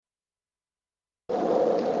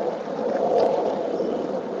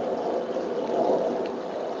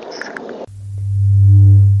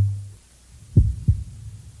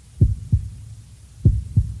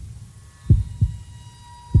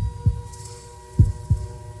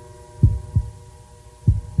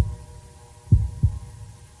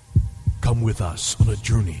Come with us on a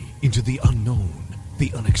journey into the unknown,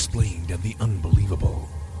 the unexplained, and the unbelievable.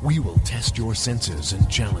 We will test your senses and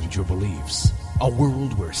challenge your beliefs. A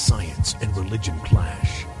world where science and religion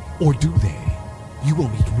clash. Or do they? You will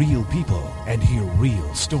meet real people and hear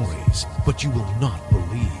real stories, but you will not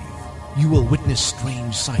believe. You will witness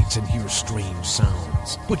strange sights and hear strange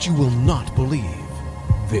sounds, but you will not believe.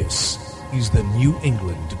 This is the New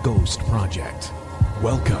England Ghost Project.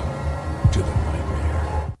 Welcome to the nightmare.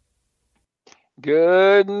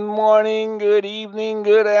 Good morning, good evening,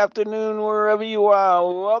 good afternoon, wherever you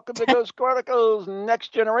are. Welcome to Ghost Chronicles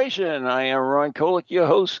Next Generation. I am Ron Kolick, your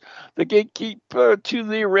host, the gatekeeper to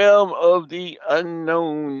the realm of the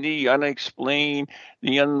unknown, the unexplained,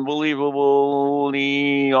 the unbelievable,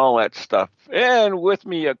 all that stuff. And with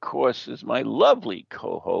me, of course, is my lovely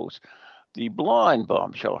co-host, the blonde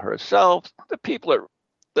bombshell herself, the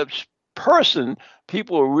person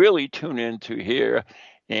people really tune in to hear,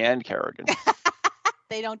 Ann Kerrigan.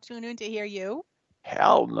 They don't tune in to hear you?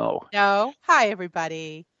 Hell no. No. Hi,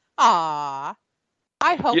 everybody. Aw,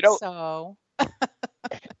 I hope so.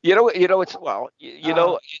 It's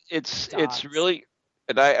really,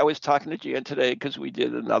 and I was talking to Jan today because we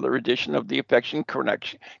did another edition of the Affection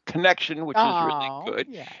Connection, which is really good.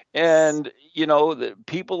 Yes. And, the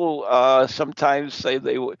people sometimes say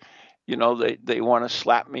they want to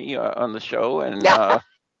slap me on the show. And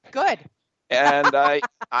good. And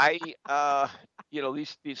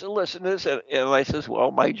these are listeners, and I says,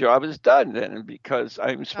 well, my job is done then, because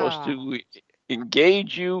I'm supposed to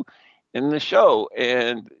engage you in the show,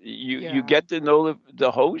 and you get to know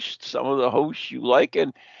the host, some of the hosts you like,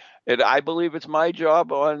 and I believe it's my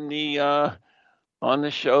job on the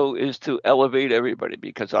show is to elevate everybody,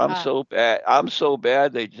 because I'm so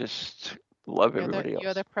bad they just love everybody else.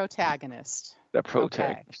 You're the protagonist. The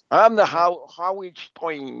protagonist. Okay. I'm the Howard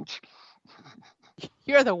Stearns.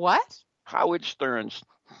 You're the what? Howard Stearns.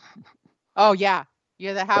 Oh yeah,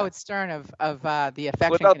 you're the Howard Stern of the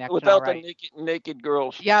Affection Connection. Without the naked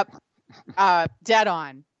girls. Yep. Dead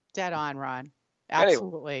on, Ron.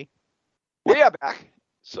 Absolutely. Anyway, we are back.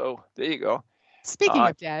 So there you go. Speaking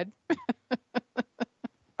of dead.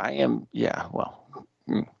 I am. Yeah. Well.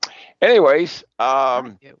 Anyways,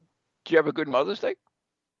 did you have a good Mother's Day?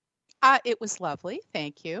 It was lovely.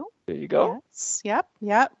 Thank you. There you go. Yes.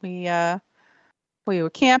 Yep. We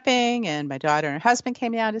were camping, and my daughter and her husband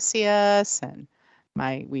came down to see us, and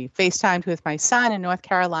we FaceTimed with my son in North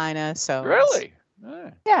Carolina. So really,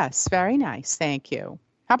 yes, very nice. Thank you.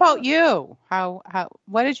 How about you?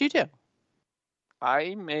 What did you do?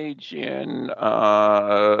 I made Jan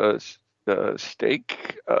the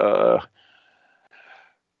steak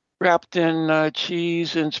wrapped in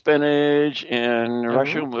cheese and spinach and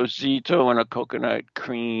Russian mojito and a coconut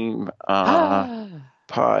cream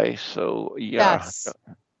pie. So that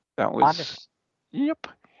was wonderful. Yep.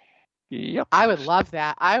 I would love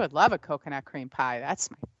that. I would love a coconut cream pie.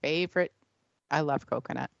 That's my favorite. I love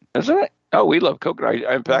coconut. Isn't it? Oh, we love coconut.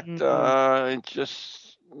 In fact,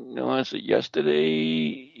 just was it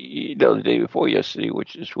yesterday? No, the day before yesterday,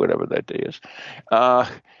 which is whatever that day is. I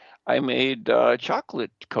made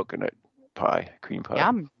chocolate coconut pie, cream pie.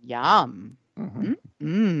 Yum.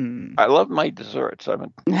 Mm-hmm. I love my desserts.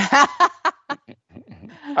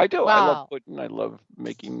 I do. Wow. I love pudding. I love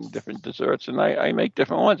making different desserts, and I make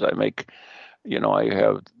different ones. I make, I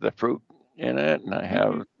have the fruit in it, and I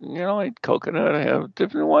have, coconut. I have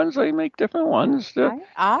different ones. I make different ones.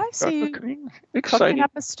 I see you exciting. Cooking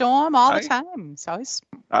up a storm all the time. It's always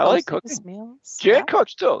I like cooking. Meals. Jan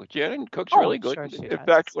cooks too. Jan cooks really good. Sure she In does.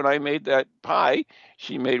 fact, when I made that pie,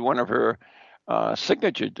 she made one of her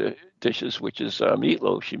signature dishes, which is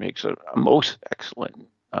meatloaf. She makes a most excellent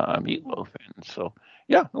meatloaf, and so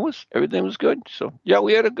everything was good. So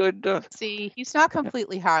we had a good. See, he's not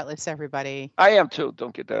completely heartless, everybody. I am too.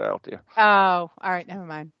 Don't get that out there. Oh, all right, never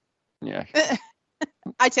mind. Yeah.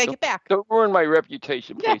 I take it back. Don't ruin my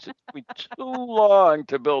reputation, please. It took me too long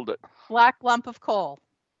to build it. Black lump of coal.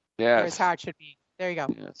 Yes. Where his heart should be. There you go.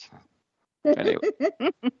 Yes. Anyway.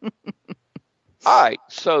 All right.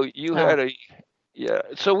 So you had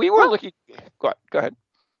So we were looking. Go ahead.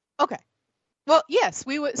 Okay. Well, yes,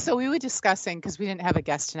 we were discussing, because we didn't have a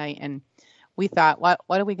guest tonight, and we thought, what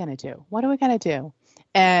are we going to do? What are we going to do?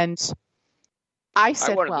 And I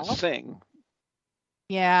said, I wanted to sing.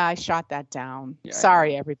 Yeah, I shot that down. Yeah,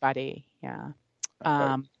 Sorry, everybody. Yeah.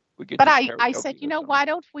 But I said, why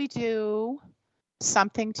don't we do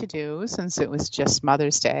something to do, since it was just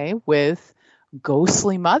Mother's Day, with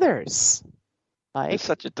ghostly mothers? Is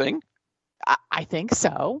such a thing? I think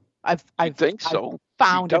so. I think so.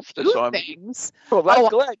 Found a few things. Well, I'm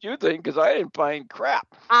glad you think, because I didn't find crap.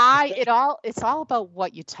 It's all about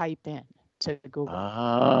what you type in. to Google. You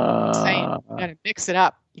got to mix it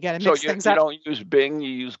up. You got to mix things up. So you don't use Bing, you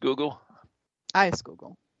use Google? I use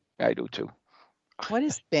Google. I do too. What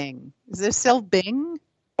is Bing? Is there still Bing?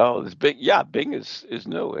 Oh, there's Bing. Yeah, Bing is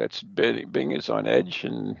new. It's Bing. Bing is on Edge,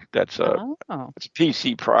 and it's a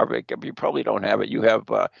PC product. You probably don't have it. You have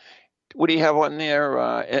what do you have on there?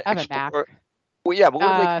 I have a Mac. Well, yeah,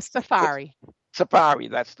 but Safari. Safari,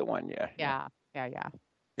 that's the one. Yeah. Yeah.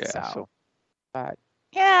 But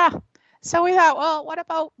yeah. So we thought, well, what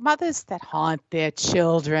about mothers that haunt their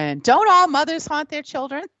children? Don't all mothers haunt their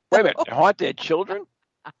children? Wait a minute, haunt their children?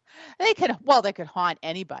 They could haunt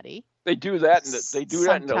anybody. They do that, and they do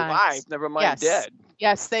that in their lives. Never mind dead.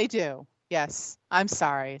 Yes, they do. Yes, I'm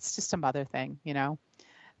sorry. It's just a mother thing,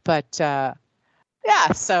 But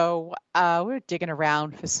so we're digging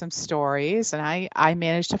around for some stories, and I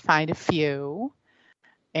managed to find a few.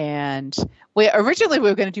 And we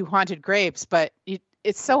were going to do haunted graves, but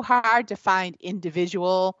it's so hard to find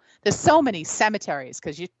individual. There's so many cemeteries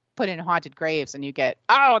because you put in haunted graves and you get,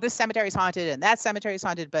 this cemetery's haunted and that cemetery's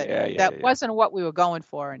haunted, but that wasn't what we were going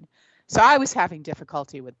for. And so I was having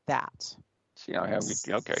difficulty with that.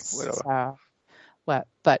 Okay, whatever.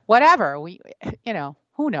 But whatever,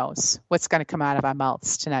 who knows what's going to come out of our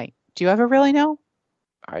mouths tonight? Do you ever really know?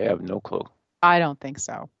 I have no clue. I don't think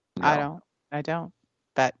so. No. I don't.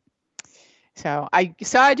 But so I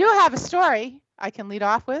do have a story I can lead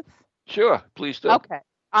off with. Sure, please do. Okay.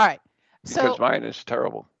 All right. Because mine is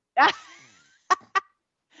terrible.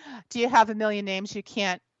 Do you have a million names you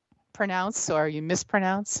can't pronounce or you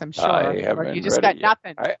mispronounce? I'm sure. I haven't or you just got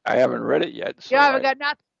nothing. I haven't read it yet. So you haven't got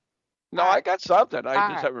nothing. No, I got something.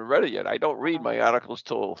 I just haven't read it yet. I don't read my articles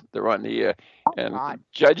till they're on the air.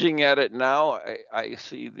 Judging at it now, I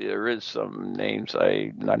see there is some names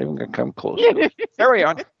I'm not even going to come close to. Carry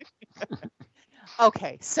on.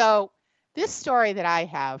 Okay, so this story that I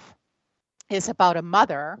have is about a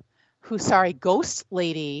mother who saw a ghost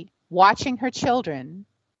lady watching her children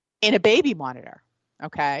in a baby monitor.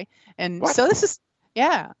 Okay, and so this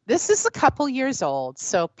is a couple years old.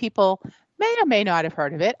 So people may or may not have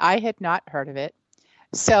heard of it. I had not heard of it.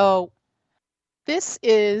 So this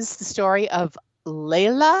is the story of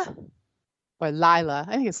Lila. I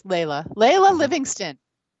think it's Layla Livingston.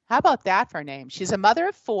 How about that for a name? She's a mother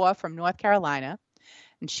of 4 from North Carolina.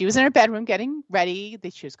 And she was in her bedroom getting ready.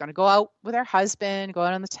 She was going to go out with her husband, go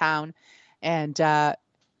out on the town. And her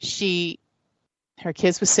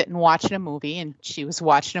kids were sitting watching a movie, and she was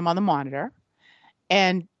watching them on the monitor.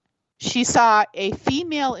 And she saw a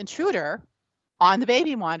female intruder on the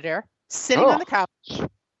baby monitor sitting on the couch.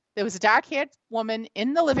 There was a dark-haired woman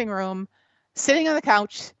in the living room sitting on the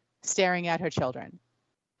couch staring at her children.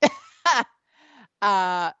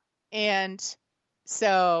 And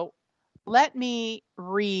so let me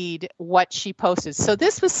read what she posted. So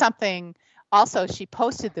this was something also, she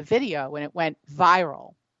posted the video and it went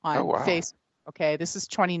viral on Facebook. Okay, this is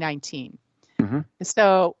 2019. Mm-hmm.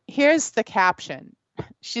 So here's the caption.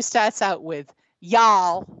 She starts out with,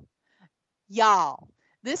 y'all,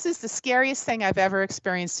 this is the scariest thing I've ever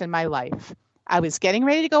experienced in my life. I was getting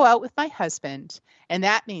ready to go out with my husband, and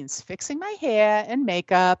that means fixing my hair and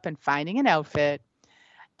makeup and finding an outfit.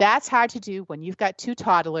 That's hard to do when you've got 2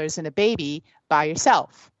 toddlers and a baby by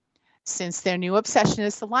yourself. Since their new obsession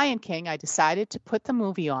is The Lion King, I decided to put the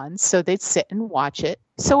movie on so they'd sit and watch it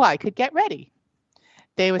so I could get ready.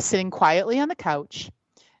 They were sitting quietly on the couch.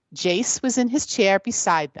 Jace was in his chair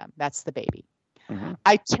beside them. That's the baby. Mm-hmm.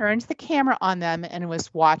 I turned the camera on them and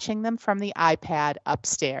was watching them from the iPad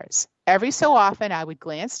upstairs. Every so often, I would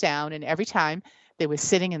glance down, and every time they were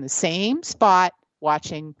sitting in the same spot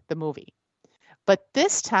watching the movie. But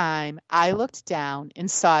this time, I looked down and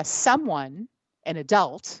saw someone, an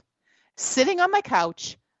adult, sitting on my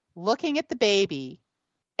couch, looking at the baby,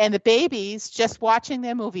 and the baby's just watching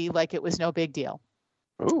their movie like it was no big deal.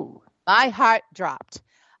 Ooh. My heart dropped.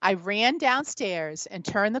 I ran downstairs and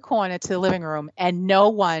turned the corner to the living room, and no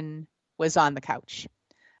one was on the couch.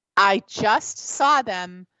 I just saw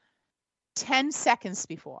them 10 seconds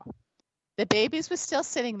before. The babies were still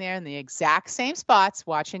sitting there in the exact same spots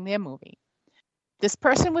watching their movie. This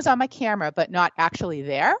person was on my camera, but not actually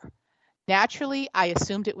there. Naturally, I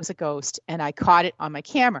assumed it was a ghost, and I caught it on my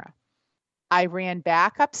camera. I ran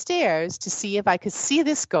back upstairs to see if I could see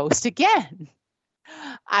this ghost again.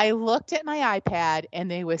 I looked at my iPad, and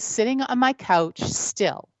they were sitting on my couch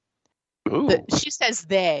still. She says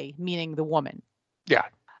they, meaning the woman. Yeah.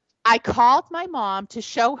 I called my mom to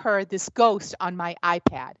show her this ghost on my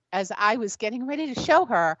iPad. As I was getting ready to show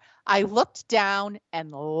her, I looked down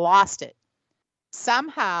and lost it.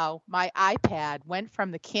 Somehow, my iPad went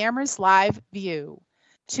from the camera's live view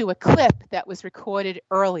to a clip that was recorded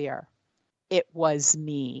earlier. it was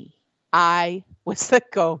me. I was the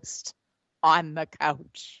ghost on the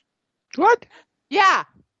couch. What? Yeah.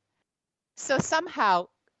 So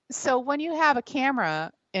when you have a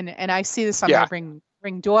camera, and I see this on my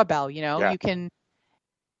ring doorbell, you can,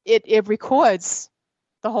 it records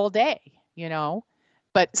the whole day,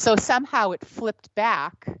 but so somehow it flipped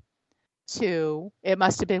back to, it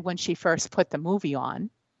must have been when she first put the movie on,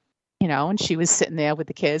 and she was sitting there with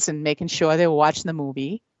the kids and making sure they were watching the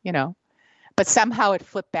movie, but somehow it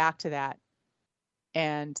flipped back to that.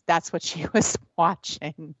 And that's what she was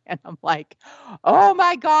watching. And I'm like, oh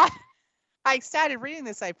my God. I started reading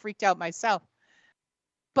this. I freaked out myself.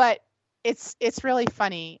 But it's really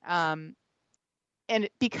funny. And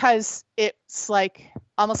because it's like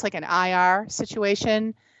almost like an IR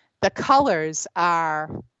situation, the colors are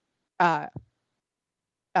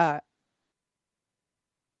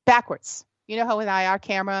backwards. You know how with IR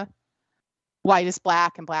camera, white is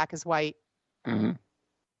black and black is white. Mm-hmm.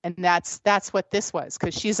 And that's what this was,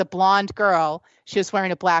 because she's a blonde girl. She was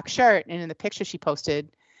wearing a black shirt, and in the picture she posted,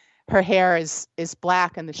 her hair is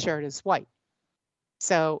black and the shirt is white.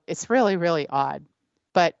 So it's really, really odd.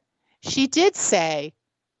 But she did say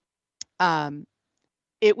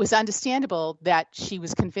it was understandable that she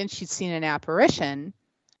was convinced she'd seen an apparition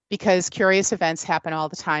because curious events happen all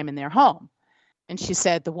the time in their home. And she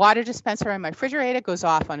said, the water dispenser in my refrigerator goes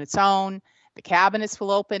off on its own. The cabinets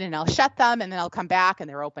will open and I'll shut them, and then I'll come back and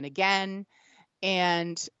they're open again.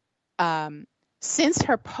 And since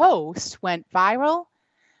her post went viral,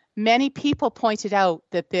 many people pointed out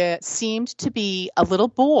that there seemed to be a little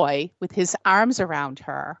boy with his arms around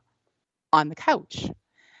her on the couch.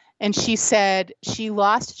 And she said she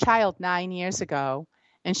lost a child 9 years ago,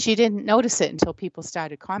 and she didn't notice it until people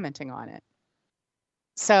started commenting on it.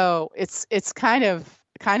 So it's kind of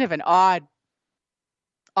an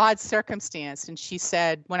odd circumstance. And she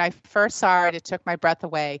said, when I first saw it, it took my breath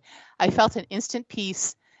away. I felt an instant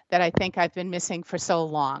peace that I think I've been missing for so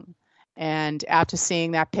long. And after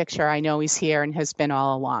seeing that picture, I know he's here and has been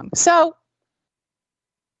all along. So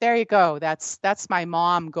there you go. That's my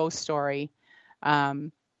mom ghost story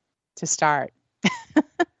to start.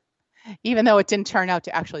 Even though it didn't turn out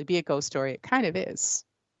to actually be a ghost story, it kind of is.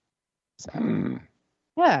 So,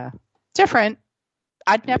 yeah, different.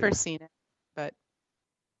 I'd never seen it, but.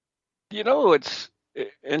 What's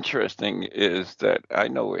interesting is that I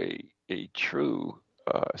know a true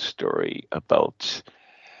story about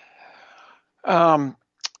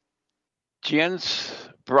Jen's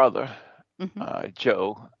brother,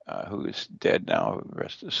 Joe, who is dead now,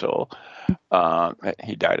 rest his soul.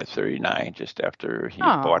 He died at 39, just after he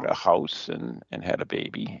bought a house and had a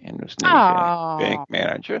baby, and was named bank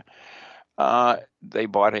manager. They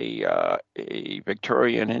bought a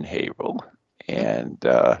Victorian in Haverhill, and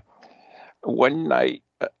one night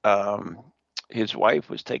his wife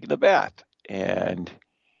was taking a bath, and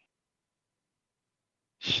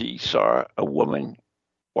she saw a woman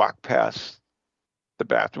walk past the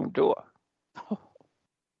bathroom door. Of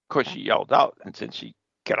course, she yelled out, and then she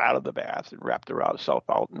got out of the bath and wrapped herself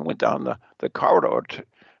out and went down the corridor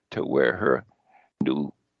to where her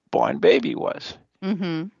newborn baby was.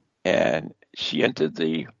 Mm-hmm. And she entered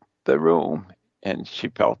the room, and she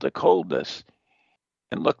felt a coldness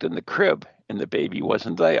and looked in the crib, and the baby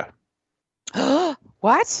wasn't there.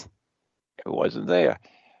 What? It wasn't there.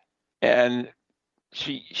 And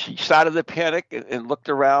she started to panic and looked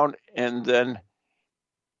around, and then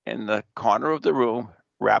in the corner of the room,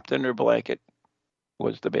 wrapped in her blanket,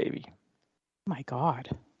 was the baby. Oh my God.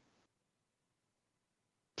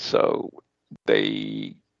 So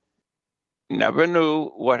they never knew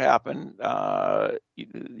what happened.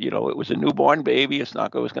 It was a newborn baby. It's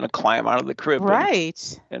not going to climb out of the crib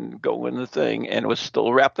and go in the thing, and it was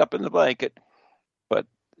still wrapped up in the blanket. But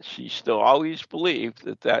she still always believed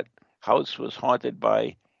that house was haunted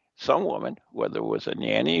by some woman, whether it was a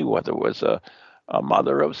nanny, whether it was a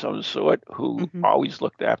mother of some sort, who always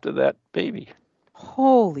looked after that baby.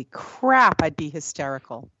 Holy crap, I'd be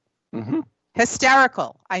hysterical. Mm-hmm.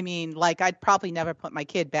 Hysterical. I mean, like, I'd probably never put my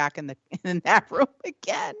kid back in that room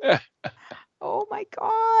again. Oh my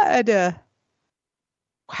God.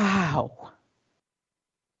 Wow.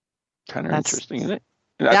 Kind of interesting, isn't it?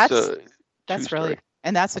 That's really,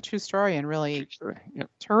 and that's a true story, and really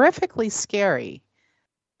terrifically scary.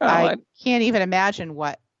 I can't even imagine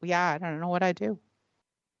I don't know what I'd do.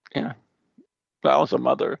 Yeah. Well, as a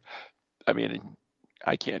mother, I mean,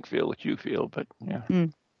 I can't feel what you feel, but yeah.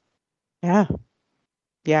 Yeah.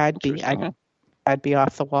 Yeah, I'd be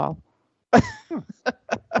off the wall.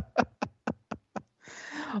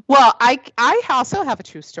 Well, I also have a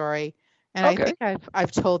true story, and I think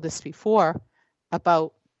I've told this before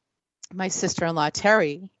about my sister-in-law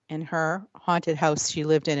Terry in her haunted house she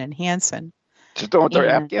lived in Hanson. Just don't their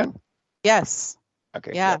Afghan? Yes.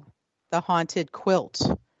 Okay. Yeah. Yep. The haunted quilt.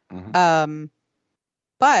 Mm-hmm.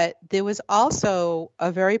 But there was also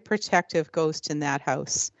a very protective ghost in that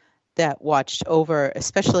house that watched over,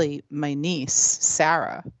 especially my niece,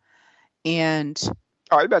 Sarah. And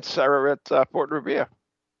I met Sarah at Fort Revere.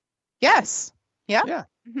 Yes. Yeah. Yeah.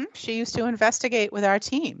 Mm-hmm. She used to investigate with our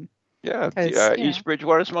team. Yeah. East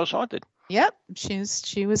Bridgewater's Most Haunted. Yep.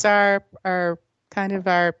 She was our kind of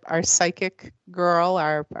our psychic girl,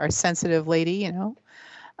 our sensitive lady,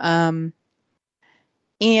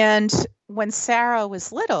 And when Sarah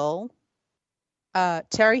was little,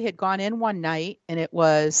 Terry had gone in one night, and it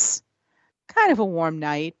was kind of a warm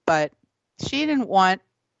night, but she didn't want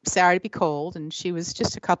Sarah to be cold, and she was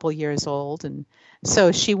just a couple years old, and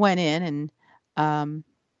so she went in and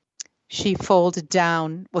she folded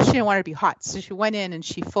down. Well, she didn't want her to be hot, so she went in and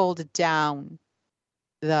she folded down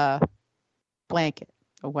the blanket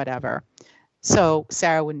or whatever, so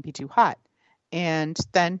Sarah wouldn't be too hot. And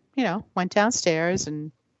then, went downstairs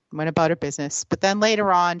and went about her business. But then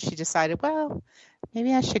later on, she decided, well,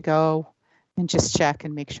 maybe I should go and just check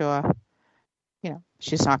and make sure,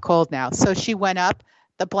 she's not cold now. So she went up.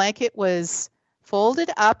 The blanket was folded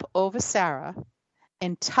up over Sarah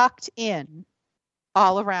and tucked in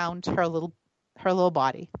all around her little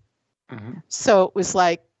body. Mm-hmm. So it was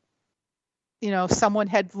like, someone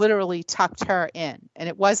had literally tucked her in. And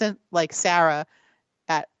it wasn't like Sarah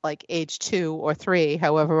at like age 2 or 3,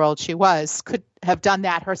 however old she was, could have done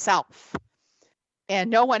that herself. And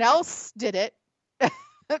no one else did it.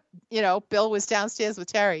 Bill was downstairs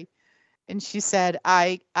with Terry, and she said,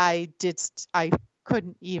 I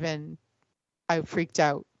freaked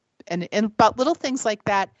out. But little things like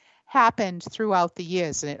that happened throughout the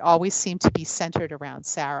years, and it always seemed to be centered around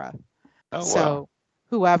Sarah. Oh, so wow.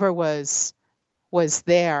 Whoever was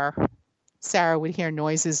there, Sarah would hear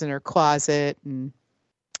noises in her closet, and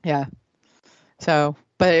yeah. So,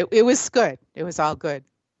 but it was good. It was all good.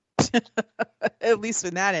 At least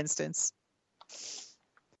in that instance.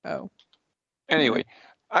 Oh. Anyway,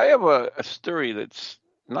 I have a story that's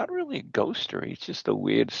not really a ghost story. It's just a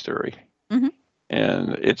weird story. Mm-hmm.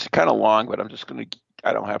 And it's kind of long, but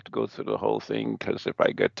I don't have to go through the whole thing, because if I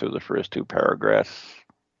get to the first 2 paragraphs,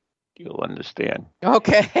 you'll understand.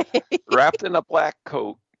 Okay. Wrapped in a black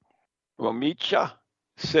coat, Romicha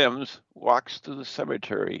Sims walks to the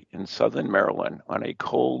cemetery in southern Maryland on a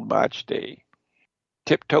cold March day.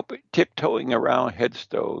 Tiptoeing around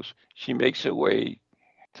headstones, she makes her way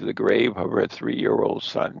to the grave of her 3-year-old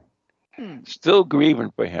son. Still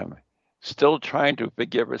grieving for him, still trying to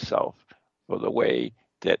forgive herself for the way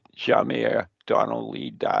that Jamir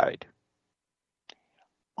Donnelly died.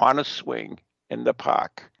 On a swing in the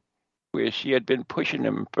park, where she had been pushing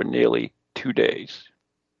him for nearly 2 days.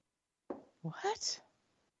 What?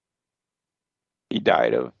 He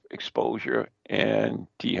died of exposure and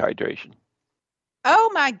dehydration.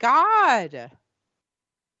 Oh my God.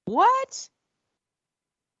 What?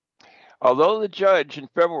 Although the judge in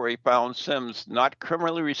February found Sims not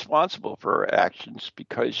criminally responsible for her actions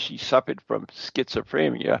because she suffered from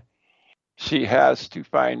schizophrenia, she has to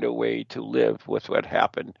find a way to live with what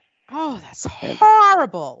happened. Oh, that's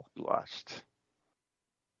horrible. Lost.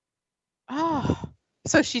 Oh,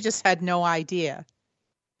 so she just had no idea.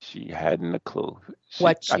 She hadn't a clue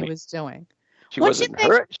what she was doing. She wasn't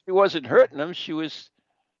hurting him. She was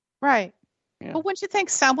right. Yeah. Well, wouldn't you think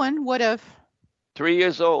someone would have 3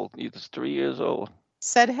 years old? He was 3 years old.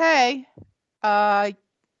 Said, "Hey, a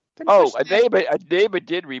neighbor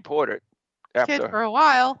did report it after kid for a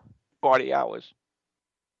while. 40 hours.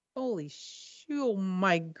 Holy shit! Oh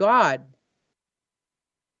my God!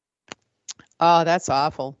 Oh, that's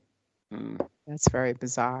awful. That's very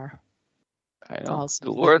bizarre. I know.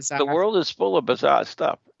 The world is full of bizarre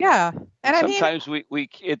stuff. Yeah. And sometimes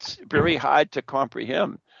it's very hard to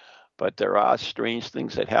comprehend, but there are strange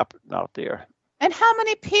things that happen out there. And how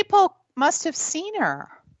many people must have seen her?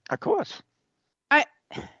 Of course.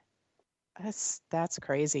 That's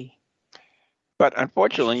crazy. But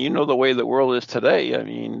unfortunately, the way the world is today, I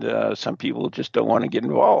mean, some people just don't want to get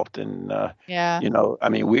involved. And, yeah. I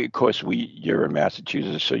mean, you're in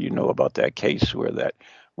Massachusetts, so you know about that case where that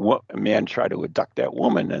a man tried to abduct that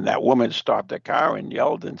woman, and that woman stopped the car and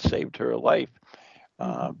yelled and saved her life.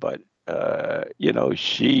 But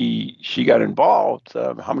she got involved.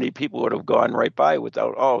 How many people would have gone right by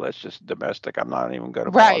without, oh, that's just domestic, I'm not even going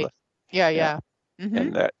to bother. Right. Yeah. Mm-hmm.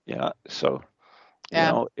 And that, so,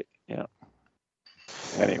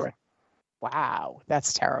 anyway. Wow,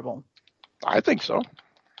 that's terrible. I think so.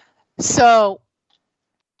 So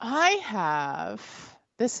I have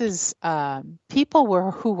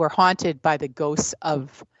people who were haunted by the ghosts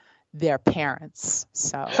of their parents.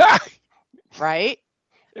 So, right?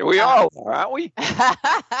 We all are, aren't we?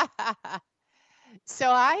 So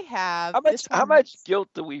I have. How much guilt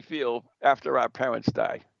do we feel after our parents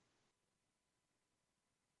die?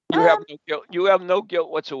 You have no guilt. You have no guilt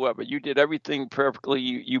whatsoever. You did everything perfectly.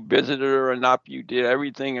 You visited her enough. You did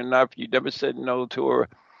everything enough. You never said no to her.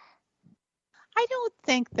 I don't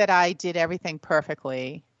think that I did everything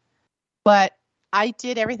perfectly, but I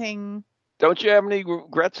did everything. Don't you have any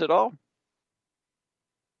regrets at all?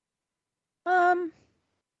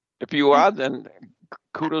 If you are, then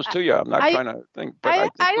kudos to you. I'm not trying to think, but I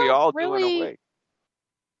think we all do in a way.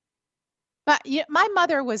 But my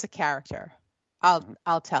mother was a character.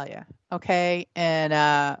 I'll tell you, okay, and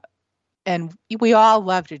we all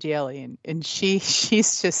loved her dearly, and she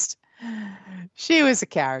was a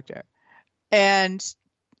character, and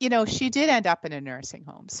she did end up in a nursing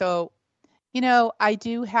home. So, I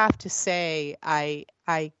do have to say I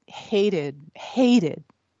hated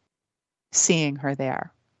seeing her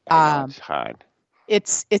there. It's hard.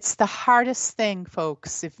 It's the hardest thing,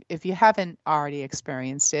 folks. If you haven't already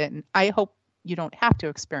experienced it, and I hope you don't have to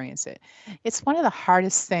experience it. It's one of the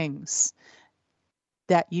hardest things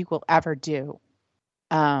that you will ever do.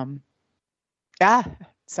 Sorry,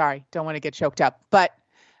 don't want to get choked up, but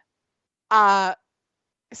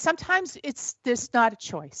sometimes there's not a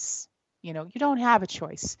choice. You don't have a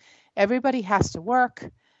choice. Everybody has to work,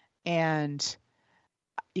 and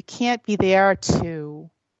you can't be there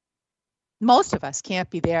most of us can't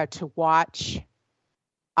be there to watch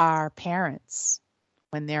our parents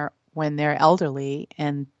when they're elderly,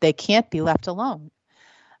 and they can't be left alone.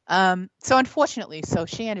 So unfortunately,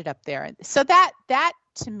 she ended up there. So that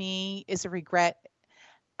to me is a regret.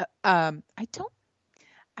 I don't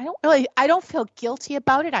feel guilty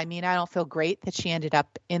about it. I mean, I don't feel great that she ended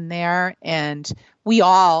up in there, and we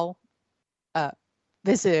all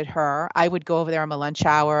visited her. I would go over there on my lunch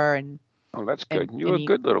hour and. Oh, that's good. You're a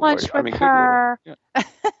good little boy. With her. Good little, yeah.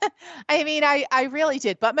 I mean, I really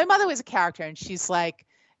did. But my mother was a character, and she's like,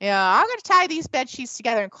 I'm going to tie these bed sheets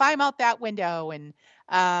together and climb out that window. And,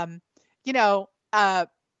 but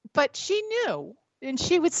she knew, and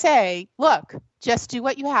she would say, look, just do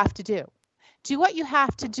what you have to do. Do what you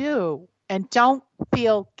have to do, and don't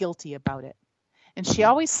feel guilty about it. And she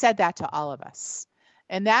always said that to all of us.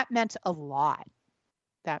 And that meant a lot.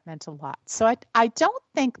 So I don't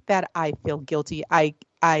think that I feel guilty. I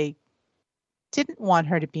didn't want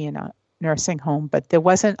her to be in a nursing home, but there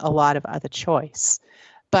wasn't a lot of other choice.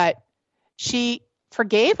 But she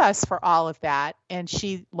forgave us for all of that, and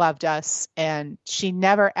she loved us, and she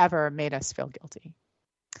never, ever made us feel guilty.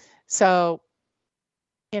 So,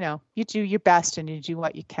 you do your best, and you do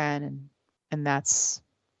what you can, and that's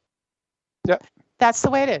the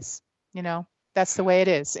way it is. That's the way it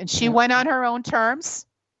is. And she went on her own terms.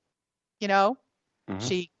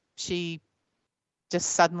 She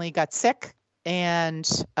just suddenly got sick, and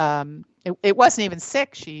it wasn't even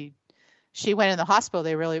sick. She went in the hospital.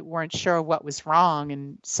 They really weren't sure what was wrong,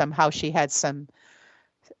 and somehow she had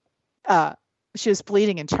she was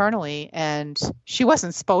bleeding internally, and she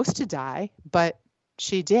wasn't supposed to die, but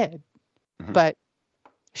she did. Mm-hmm. But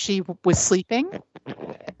she was sleeping,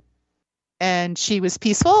 and she was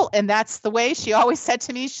peaceful, and that's the way she always said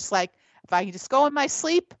to me. She's like, if I can just go in my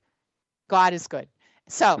sleep, God is good.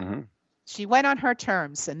 So she went on her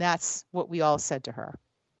terms, and that's what we all said to her.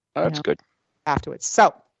 That's good. Afterwards.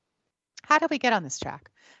 So how did we get on this track?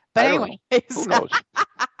 But anyway, who knows?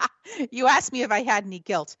 You asked me if I had any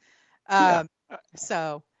guilt. But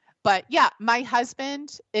my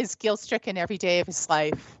husband is guilt-stricken every day of his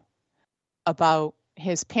life about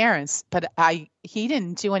his parents, but he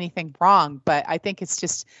didn't do anything wrong, but I think it's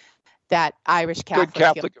just that Irish Catholic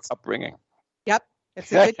guilt. Upbringing. Yep.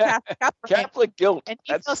 It's a good Catholic guilt. And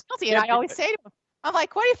he feels guilty. And I always say to him, I'm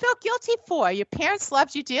like, what do you feel guilty for? Your parents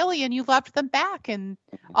loved you dearly, and you loved them back. And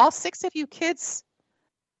all 6 of you kids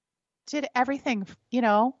did everything,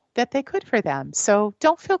 that they could for them. So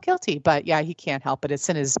don't feel guilty. But he can't help it. It's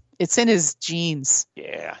in his genes.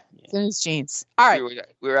 Yeah. It's in his genes. All right. We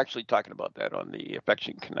were actually talking about that on the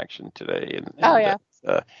Affection Connection today. And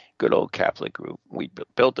good old Catholic group. We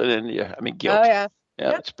built it in. Guilt. Oh, yeah.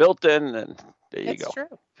 Yeah, it's built in, and there you go. It's true.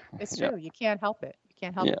 It's true. You can't help it.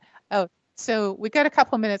 it. Oh, so we got a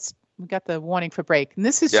couple of minutes. We got the warning for break, and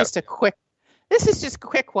this is just a quick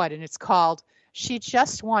one, and it's called "She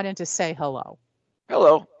Just Wanted to Say Hello."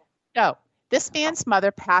 Hello. No, this man's mother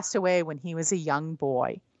passed away when he was a young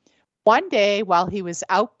boy. One day, while he was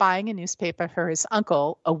out buying a newspaper for his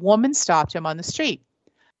uncle, a woman stopped him on the street.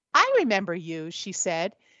 "I remember you," she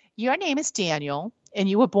said. "Your name is Daniel. and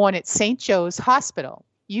you were born at St. Joe's Hospital.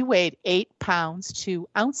 You weighed 8 pounds, 2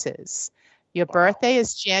 ounces. Your birthday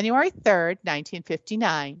is January 3rd,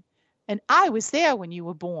 1959, and I was there when you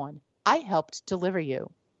were born. I helped deliver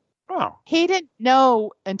you. Wow. He didn't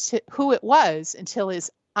know who it was until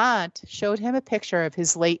his aunt showed him a picture of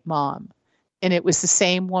his late mom, and it was the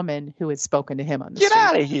same woman who had spoken to him on the street. Get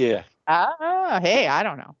out of here. Hey, I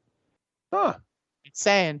don't know. Huh. It's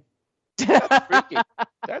saying. That's freaky.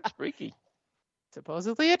 That's freaky.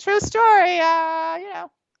 Supposedly a true story.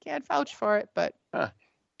 Can't vouch for it, but.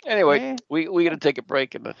 Anyway, we got to take a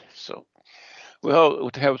break, so we'll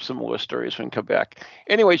have some more stories when we come back.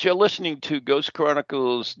 Anyways, you're listening to Ghost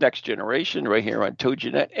Chronicles Next Generation right here on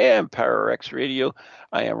TogiNet and PowerX Radio.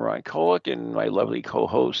 I am Ron Kolek and my lovely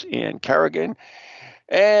co-host Ann Carrigan.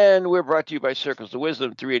 And we're brought to you by Circles of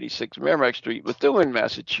Wisdom, 386 Merrimack Street, Methuen,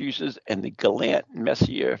 Massachusetts, and the Gallant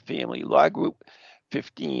Messier Family Law Group,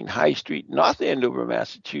 15 High Street, North Andover,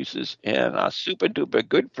 Massachusetts, and our super duper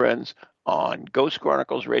good friends on Ghost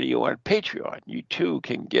Chronicles Radio on Patreon. You too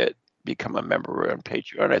can become a member on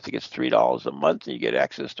Patreon. I think it's $3 a month, and you get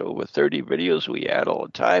access to over 30 videos we add all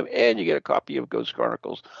the time, and you get a copy of Ghost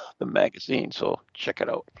Chronicles, the magazine. So check it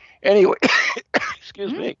out. Anyway,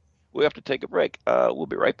 excuse me. We have to take a break. We'll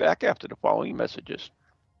be right back after the following messages.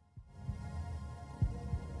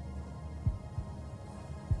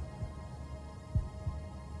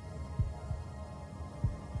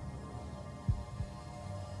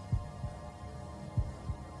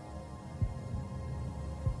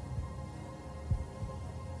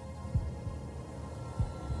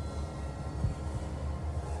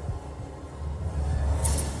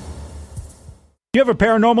 Do you have a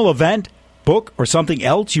paranormal event, book, or something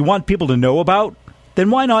else you want people to know about?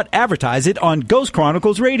 Then why not advertise it on Ghost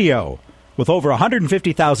Chronicles Radio? With over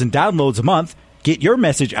 150,000 downloads a month, get your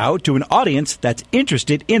message out to an audience that's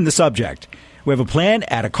interested in the subject. We have a plan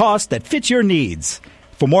at a cost that fits your needs.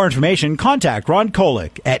 For more information, contact Ron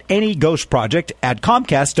Kolek at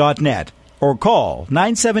anyghostproject@comcast.net or call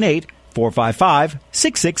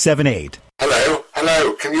 978-455-6678.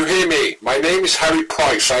 Hello, can you hear me? My name is Harry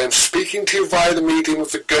Price. I am speaking to you via the medium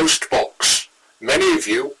of the Ghost Box. Many of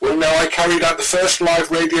you will know I carried out the first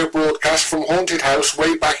live radio broadcast from Haunted House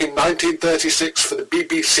way back in 1936 for the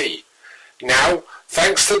BBC. Now,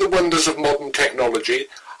 thanks to the wonders of modern technology,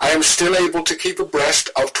 I am still able to keep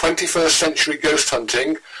abreast of 21st century ghost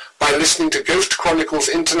hunting by listening to Ghost Chronicles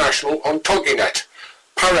International on TogiNet,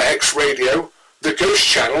 PowerX Radio, the Ghost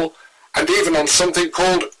Channel, and even on something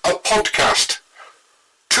called a podcast.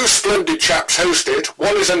 Two splendid chaps host it.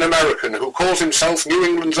 One is an American who calls himself New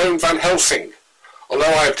England's own Van Helsing, although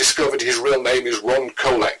I have discovered his real name is Ron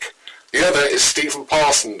Kolek. The other is Stephen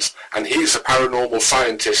Parsons, and he's a paranormal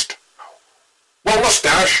scientist. Well,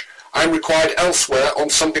 mustache, I'm required elsewhere on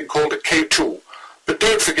something called a K2. But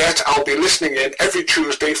don't forget, I'll be listening in every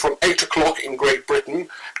Tuesday from 8 o'clock in Great Britain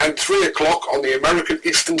and 3 o'clock on the American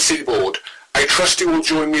Eastern Seaboard. I trust you will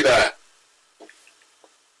join me there.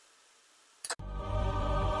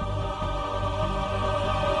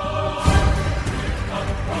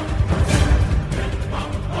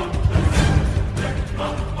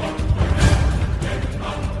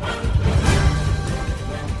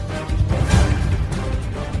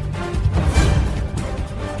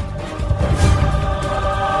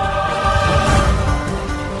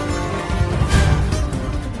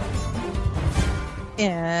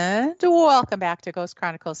 And welcome back to Ghost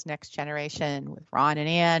Chronicles Next Generation with Ron and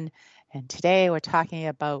Ann. And today we're talking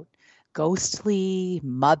about ghostly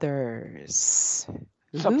mothers.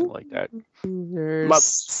 Something like that.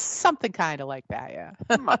 Something kind of like that, yeah.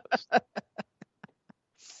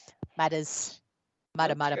 Mothers.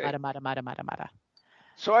 Mother.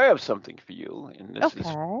 So I have something for you, and this is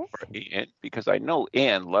for Ann, because I know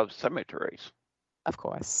Ann loves cemeteries. Of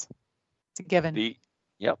course. It's a given.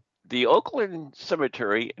 The Oakland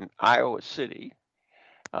Cemetery in Iowa City,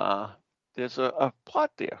 there's a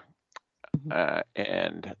plot there.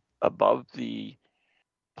 And above the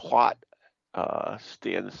plot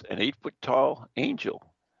stands an 8-foot-tall angel,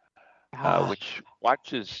 which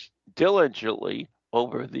watches diligently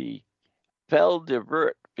over the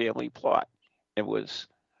Feldevert family plot. It was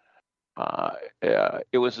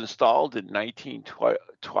installed in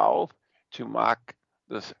 1912 to mark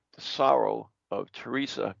the sorrow of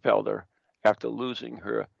Teresa Felder after losing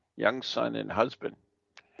her young son and husband.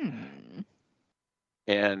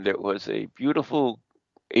 And it was a beautiful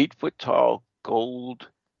 8-foot-tall gold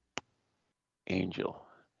angel.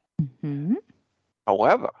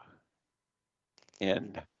 However,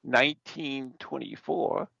 in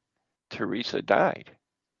 1924, Teresa died,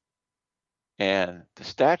 and the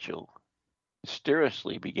statue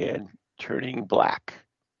mysteriously began turning black,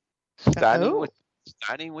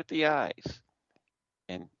 starting with the eyes,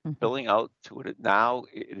 and filling out to it. Now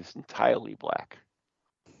it is entirely black.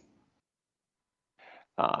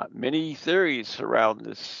 Many theories surround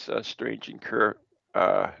this strange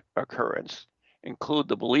occurrence include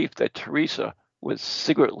the belief that Teresa was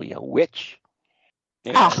secretly a witch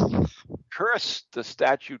and cursed the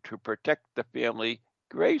statue to protect the family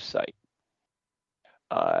gravesite.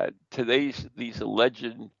 Today's these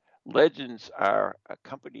legends are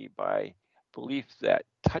accompanied by belief that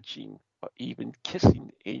touching or even kissing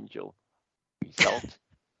the angel result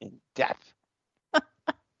in death.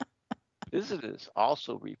 Visitors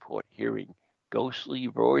also report hearing ghostly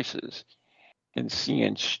voices and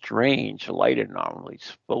seeing strange light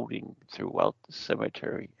anomalies floating throughout the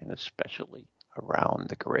cemetery and especially around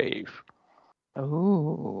the grave.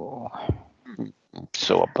 Oh.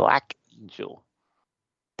 So a black angel.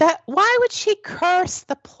 Why would she curse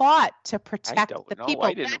the plot to protect the people?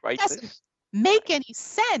 I didn't write this. Make any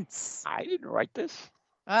sense? I didn't write this.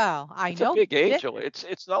 Oh, I know. It's a big angel.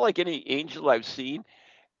 It's not like any angel I've seen.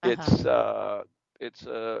 It's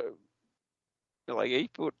like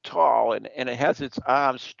 8 foot tall, and it has its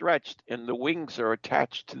arms stretched, and the wings are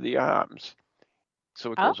attached to the arms,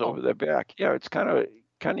 so it goes over their back. Yeah, it's kind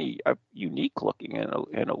of unique looking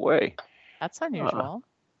in a way. That's unusual.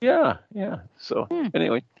 Yeah. So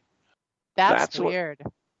anyway, that's weird.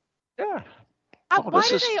 Yeah. Why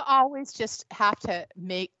do they always just have to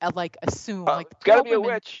make assume it's got to be a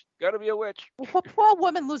witch? Got to be a witch. Well, poor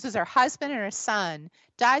woman loses her husband and her son,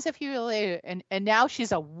 dies a few years later, and now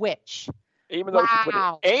she's a witch. Even though she put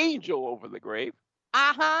an angel over the grave.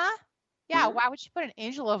 Yeah. Why would she put an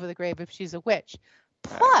angel over the grave if she's a witch?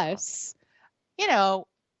 Plus,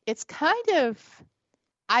 it's kind of,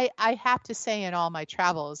 I have to say, in all my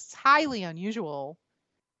travels, it's highly unusual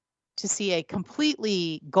to see a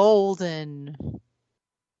completely golden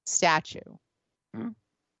statue.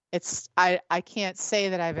 I can't say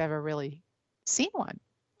that I've ever really seen one,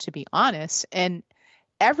 to be honest. And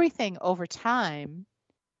everything over time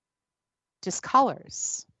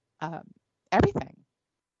discolors everything.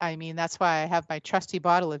 I mean, that's why I have my trusty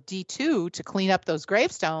bottle of D2 to clean up those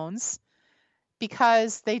gravestones,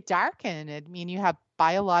 because they darken. I mean, you have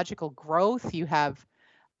biological growth, you have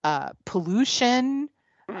pollution,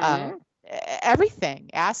 everything,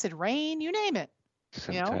 acid rain, you name it.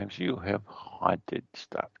 Sometimes you have haunted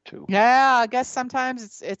stuff too. Yeah, I guess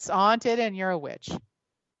sometimes it's haunted and you're a witch.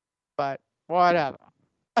 But whatever.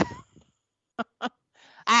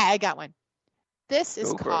 I got one. This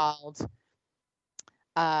is called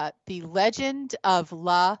The Legend of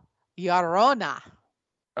La Llorona.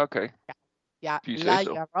 Okay. Yeah, La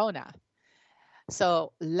Llorona.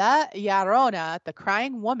 So La Llorona, the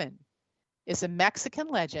crying woman, is a Mexican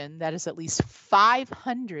legend that is at least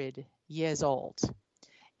 500 years old.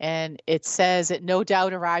 And it says it no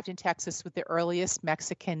doubt arrived in Texas with the earliest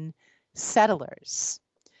Mexican settlers.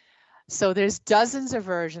 So there's dozens of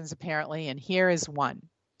versions apparently, and here is one.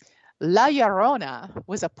 La Llorona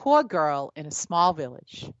was a poor girl in a small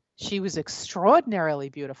village. She was extraordinarily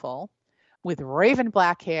beautiful, with raven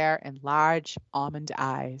black hair and large almond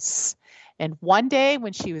eyes. And one day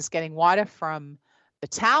when she was getting water from the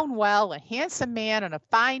town well, a handsome man on a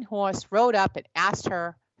fine horse rode up and asked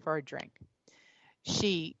her for a drink.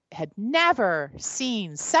 She had never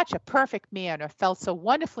seen such a perfect man or felt so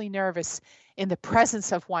wonderfully nervous in the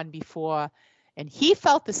presence of one before, and he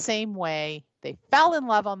felt the same way. They fell in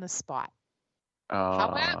love on the spot.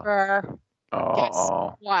 However, guess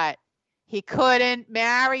what? He couldn't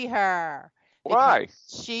marry her. Why?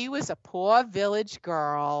 She was a poor village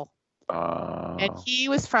girl. And he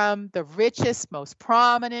was from the richest, most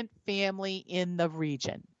prominent family in the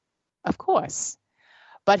region. Of course.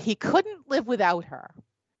 But he couldn't live without her.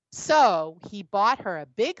 So he bought her a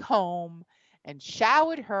big home and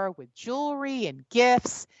showered her with jewelry and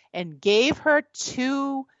gifts and gave her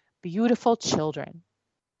 2 beautiful children.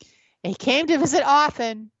 And he came to visit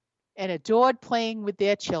often and adored playing with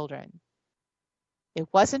their children. It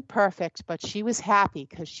wasn't perfect, but she was happy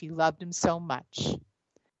because she loved him so much.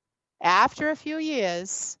 After a few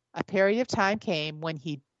years, a period of time came when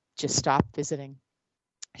he just stopped visiting.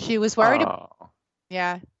 She was worried.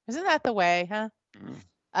 Yeah, isn't that the way,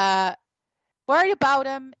 huh? Worried about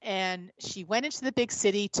him, and she went into the big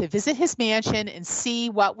city to visit his mansion and see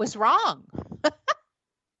what was wrong.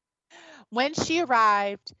 When she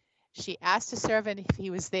arrived, she asked a servant if he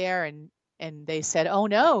was there, and they said, "Oh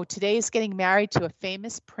no, today is getting married to a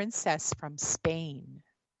famous princess from Spain."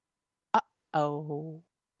 Uh-oh.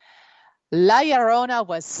 La Llorona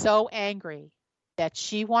was so angry that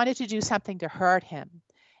she wanted to do something to hurt him.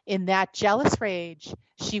 In that jealous rage,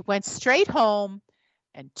 she went straight home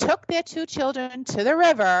and took their 2 children to the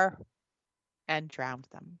river and drowned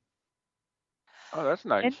them. Oh, that's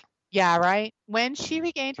nice. Yeah, right. When she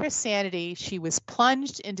regained her sanity, she was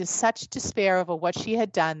plunged into such despair over what she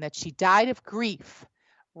had done that she died of grief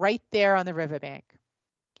right there on the riverbank.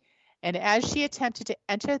 And as she attempted to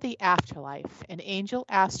enter the afterlife, an angel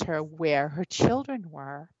asked her where her children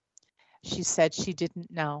were. She said she didn't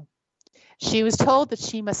know. She was told that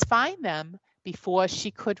she must find them before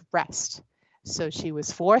she could rest. So she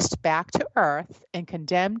was forced back to earth and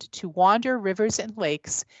condemned to wander rivers and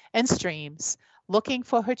lakes and streams, looking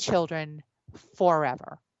for her children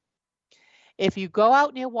forever. If you go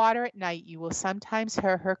out near water at night, you will sometimes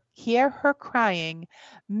hear her crying,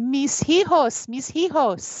 "Mis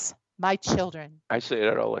hijos, my children." I say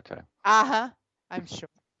that all the time. I'm sure.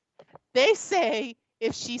 They say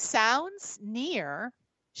if she sounds near,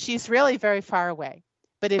 she's really very far away.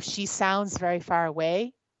 But if she sounds very far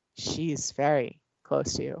away, she's very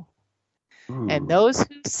close to you. Ooh. And those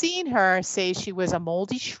who've seen her say she was a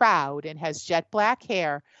moldy shroud and has jet black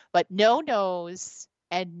hair, but no nose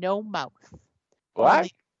and no mouth.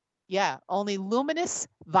 What? Only luminous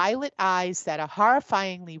violet eyes that are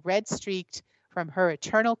horrifyingly red streaked from her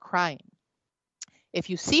eternal crying. If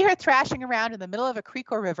you see her thrashing around in the middle of a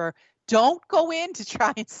creek or river, don't go in to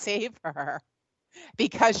try and save her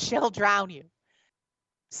because she'll drown you.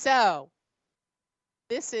 So,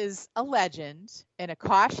 this is a legend and a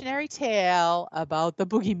cautionary tale about the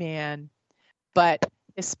boogeyman, but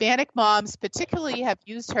Hispanic moms particularly have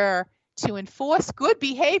used her to enforce good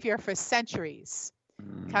behavior for centuries.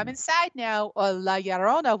 Come inside now or La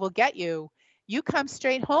Llorona will get you. You come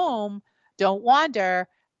straight home, don't wander.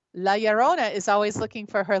 La Llorona is always looking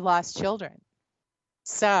for her lost children.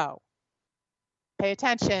 So, pay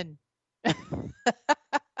attention.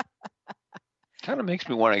 Kind of makes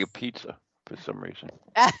me want to get pizza for some reason.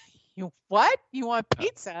 You what? You want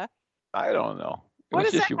pizza? I don't know. What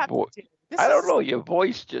does that have to do? I don't know. Your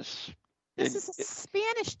voice just... This is a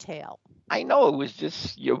Spanish tale. I know. It was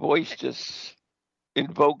just... Your voice just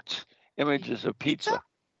invoked images of pizza.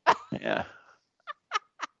 Yeah.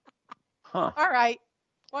 Huh. All right.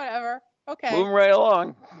 Whatever. Okay. Moving right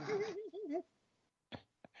along.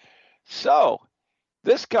 So,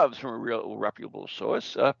 this comes from a real reputable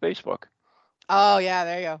source, Facebook. Oh, yeah,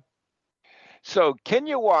 there you go. So,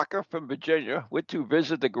 Kenya Walker from Virginia went to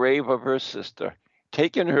visit the grave of her sister,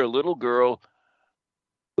 taking her little girl,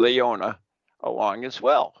 Leona, along as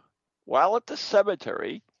well. While at the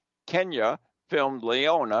cemetery, Kenya filmed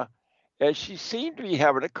Leona as she seemed to be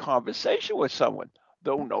having a conversation with someone,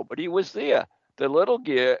 though nobody was there. The little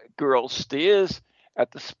girl stares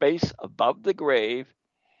at the space above the grave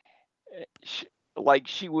like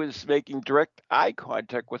she was making direct eye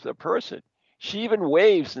contact with a person. She even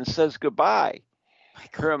waves and says goodbye.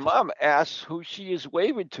 Her mom asks who she is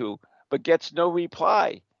waving to, but gets no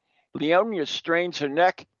reply. Leona strains her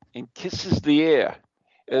neck and kisses the air,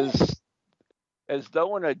 as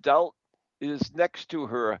though an adult is next to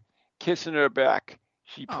her, kissing her back.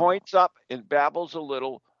 She points up and babbles a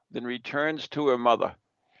little, then returns to her mother.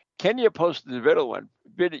 Kenya posted a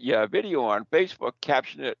video on Facebook,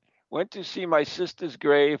 captioned it, "Went to see my sister's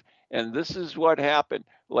grave, and this is what happened.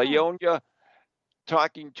 Leona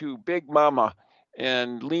talking to Big Mama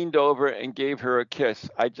and leaned over and gave her a kiss.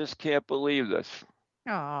 I just can't believe this."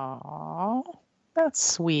 Oh, that's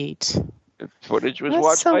sweet. The footage was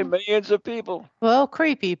watched by millions of people. Well,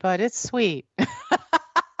 creepy, but it's sweet.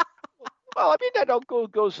 Well, I mean,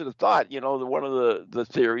 that goes to the thought, one of the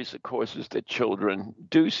theories, of course, is that children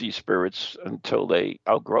do see spirits until they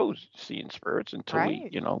outgrow seeing spirits, until we,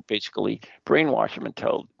 basically brainwash them and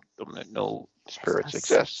tell them that no spirits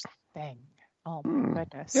exist. Thing. Oh, my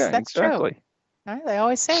goodness. Yeah, that's exactly. True. They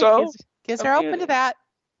always say kids are open to that.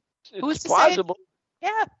 It's plausible.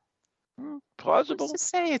 Yeah. Plausible. Who's to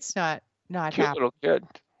say it's not cute happening? Little kid.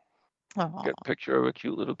 Oh. Got a picture of a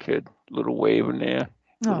cute little kid, little wave in there.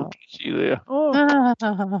 Little kissy there.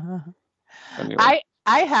 Oh. Anyway.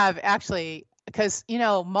 I have actually, because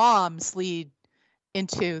moms lead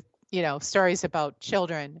into stories about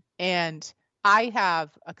children, and I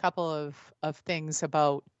have a couple of things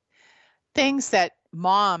about things that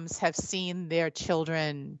moms have seen their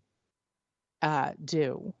children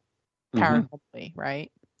do paranormally,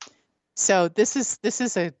 right? So this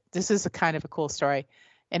is a kind of a cool story.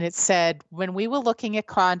 And it said, when we were looking at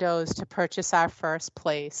condos to purchase our first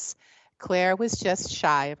place, Claire was just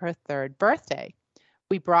shy of her 3rd birthday.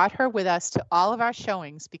 We brought her with us to all of our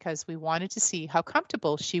showings because we wanted to see how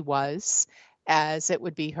comfortable she was, as it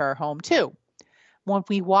would be her home too. When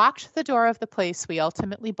we walked to the door of the place we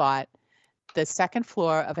ultimately bought, the second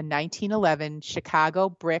floor of a 1911 Chicago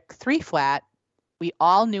brick 3-flat. We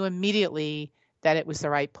all knew immediately that it was the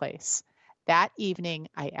right place. That evening,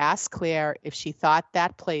 I asked Claire if she thought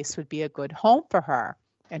that place would be a good home for her.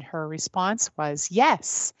 And her response was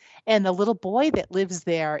yes. And the little boy that lives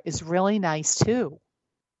there is really nice too.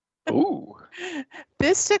 Ooh.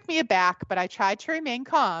 This took me aback, but I tried to remain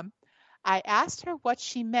calm. I asked her what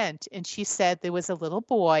she meant, and she said there was a little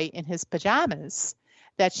boy in his pajamas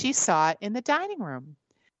that she saw in the dining room.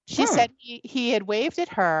 She said he had waved at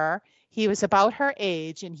her. He was about her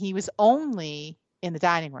age, and he was only in the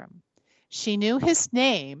dining room. She knew his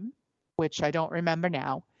name, which I don't remember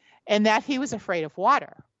now, and that he was afraid of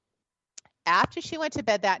water. After she went to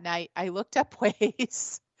bed that night, I looked up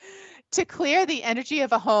ways to clear the energy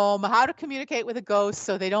of a home, how to communicate with a ghost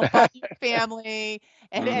so they don't bother your family,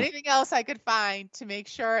 and anything else I could find to make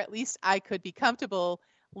sure at least I could be comfortable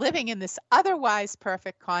living in this otherwise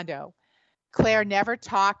perfect condo. Claire never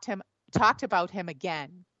talked about him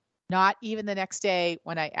again, not even the next day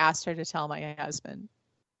when I asked her to tell my husband.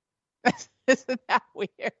 Isn't that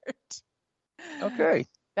weird? Okay.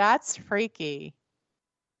 That's freaky.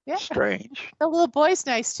 Yeah. Strange. The little boy's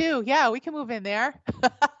nice too. Yeah, we can move in there.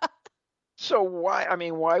 So why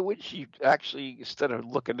would she actually, instead of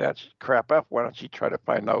looking that crap up, why don't she try to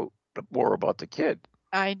find out more about the kid?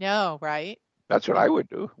 I know, right? That's what I would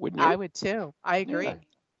do, wouldn't you? I would too. I agree. Yeah.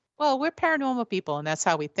 Well, we're paranormal people and that's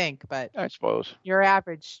how we think, but I suppose your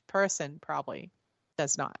average person probably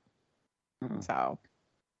does not. So,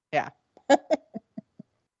 yeah. Do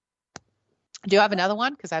you have another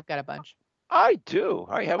one? Because I've got a bunch. I do.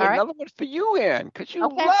 I have another one for you, Ann, because you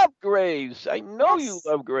love graves. I know you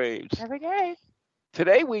love graves. Every day.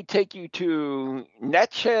 Today we take you to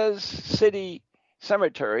Natchez City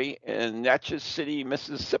Cemetery in Natchez City,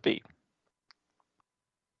 Mississippi.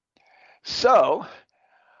 So,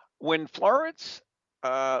 when Florence,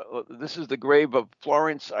 this is the grave of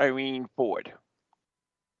Florence Irene Ford.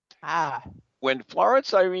 When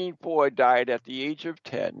Florence Irene Ford died at the age of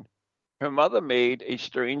 10, her mother made a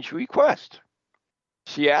strange request.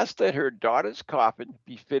 She asked that her daughter's coffin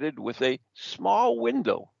be fitted with a small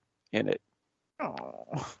window in it. Oh.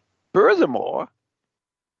 Furthermore,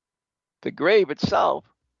 the grave itself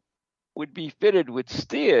would be fitted with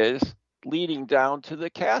stairs leading down to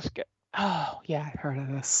the casket. Oh, yeah, I've heard of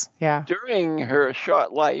this. Yeah. During her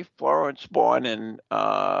short life, Florence, born in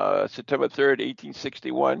September 3rd,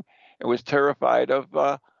 1861, and was terrified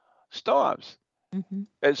of storms. Mm-hmm.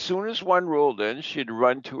 As soon as one rolled in, she'd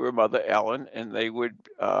run to her mother, Ellen, and they would,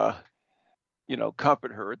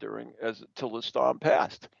 comfort her till the storm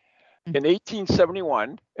passed. Mm-hmm. In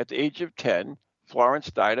 1871, at the age of 10,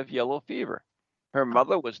 Florence died of yellow fever. Her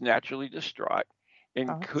mother was naturally distraught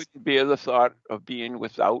and couldn't bear the thought of being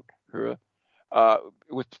without her,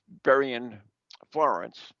 with burying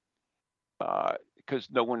Florence, because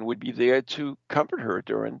no one would be there to comfort her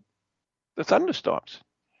during the thunderstorms.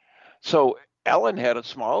 So Ellen had a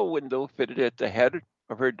small window fitted at the head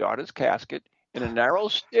of her daughter's casket and a narrow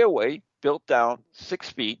stairway built down 6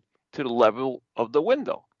 feet to the level of the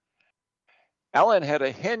window. Ellen had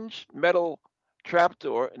a hinged metal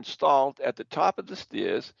trapdoor installed at the top of the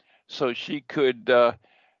stairs so she could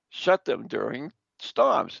shut them during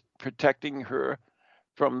storms, protecting her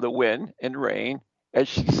from the wind and rain as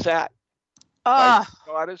she sat by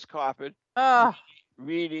her daughter's coffin,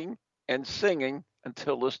 reading and singing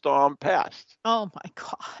until the storm passed. Oh my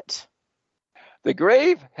God. The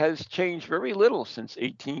grave has changed very little since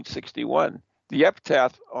 1861. The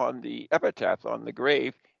epitaph on the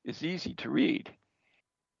grave is easy to read.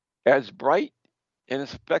 As bright and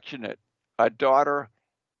affectionate a daughter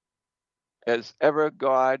as ever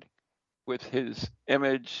God with his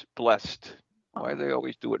image blessed. Why do they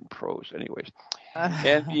always do it in prose anyways?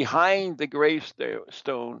 And behind the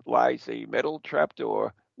gravestone lies a metal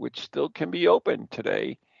trapdoor which still can be opened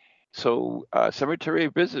today. So cemetery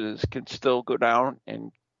visitors can still go down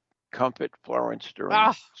and comfort Florence during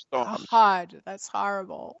storms. God, that's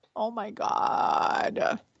horrible. Oh my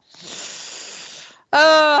God.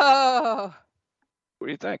 Oh. What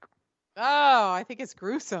do you think? Oh, I think it's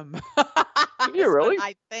gruesome. Yeah, really?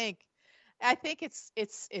 I think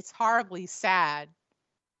it's horribly sad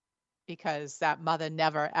because that mother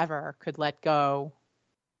never ever could let go.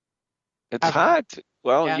 It's hard.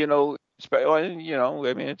 I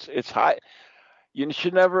mean, it's hard. You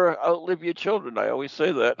should never outlive your children. I always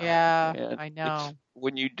say that. Yeah, and I know.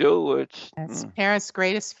 When you do, it's parents'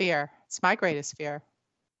 greatest fear. It's my greatest fear.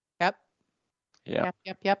 Yep. Yeah.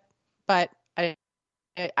 Yep. But I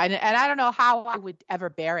don't know how I would ever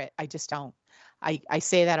bear it. I just don't. I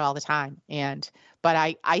say that all the time. But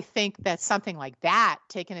I think that something like that,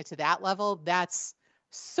 taking it to that level, that's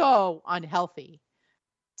so unhealthy.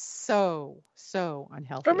 So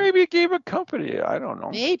unhealthy. Or maybe it gave her company. I don't know.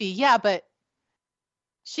 Maybe, yeah, but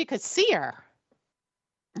she could see her.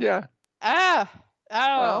 Yeah.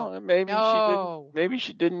 Well, maybe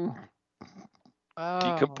she didn't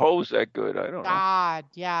decompose that good. I don't know. God,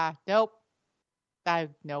 yeah. Nope.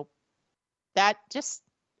 That just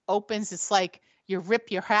opens. It's like you rip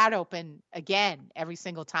your heart open again every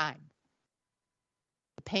single time.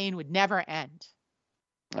 The pain would never end.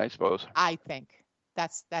 I suppose. I think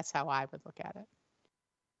that's how I would look at it.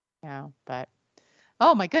 Yeah, but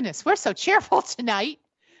oh my goodness, we're so cheerful tonight.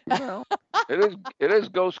 Well, it is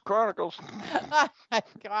Ghost Chronicles. Oh my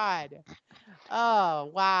God. Oh,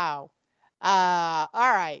 wow. All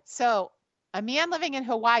right. So a man living in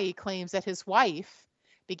Hawaii claims that his wife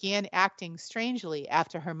began acting strangely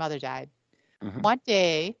after her mother died. Mm-hmm. One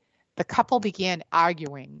day, the couple began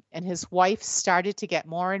arguing, and his wife started to get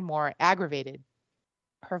more and more aggravated.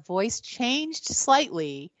 Her voice changed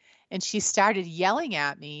slightly, and she started yelling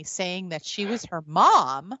at me, saying that she was her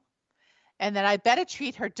mom and that I better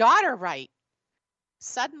treat her daughter right.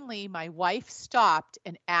 Suddenly, my wife stopped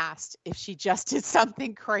and asked if she just did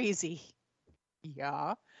something crazy.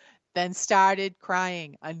 Yeah. Then started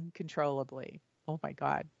crying uncontrollably. Oh, my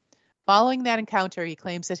God. Following that encounter, he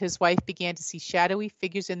claims that his wife began to see shadowy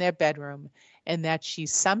figures in their bedroom and that she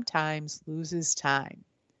sometimes loses time.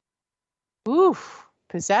 Oof.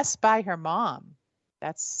 Possessed by her mom.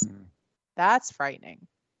 That's frightening.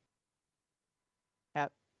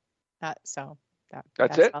 Yep. That's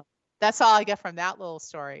it? That's all I get from that little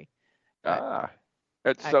story.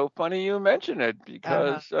 It's so funny you mention it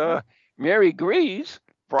because Mary Grease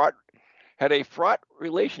had a fraught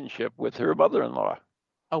relationship with her mother-in-law.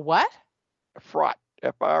 A what? Fraught.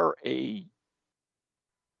 F-R-A-U-G-H.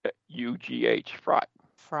 Fraught.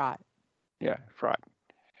 Fraught. Yeah, fraught.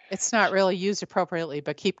 It's not really used appropriately,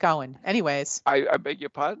 but keep going. Anyways. I beg your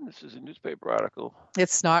pardon? This is a newspaper article.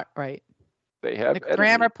 It's not right. They have the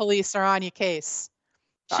grammar police are on your case.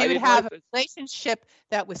 She would have a relationship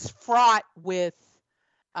that was fraught with,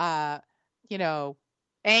 anger.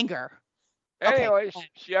 Anyways,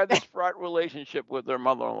 she had this fraught relationship with her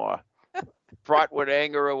mother-in-law. Fraught with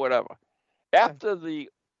anger or whatever. After the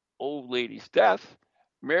old lady's death,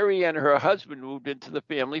 Mary and her husband moved into the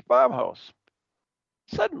family farmhouse.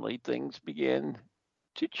 Suddenly, things began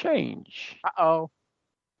to change. Uh-oh.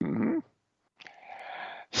 Mm-hmm.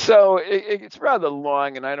 So it's rather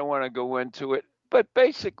long, and I don't want to go into it. But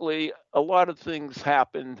basically, a lot of things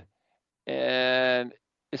happened, and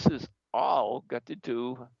this is all got to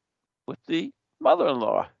do with the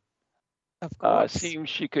mother-in-law. Of course. Seems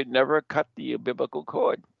she could never cut the umbilical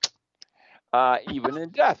cord, even in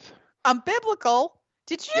death. Umbilical?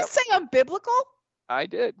 Did you just say umbilical? I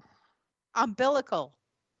did. Umbilical.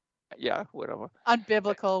 Yeah, whatever.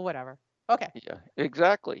 Unbiblical, whatever. Okay. Yeah,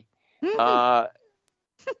 exactly.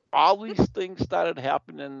 All these things started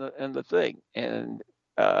happening in the thing, and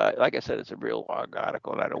like I said, it's a real long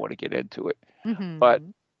article, and I don't want to get into it. Mm-hmm. But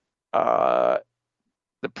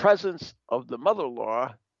the presence of the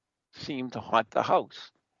mother-in-law seemed to haunt the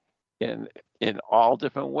house in all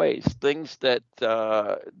different ways. Things that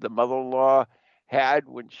the mother-in-law had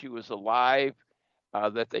when she was alive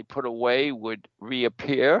that they put away would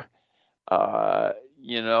reappear.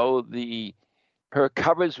 Her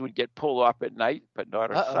covers would get pulled off at night, but not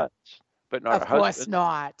her son's, but not her husband's. Of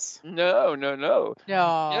course not. No. No.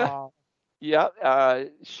 Yeah.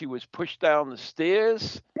 She was pushed down the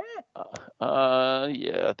stairs.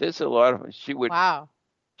 There's a lot of.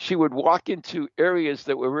 She would walk into areas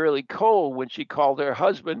that were really cold. When she called her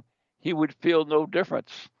husband, he would feel no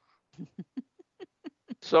difference.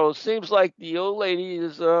 So it seems like the old lady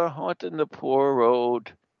is haunting the poor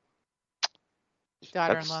road.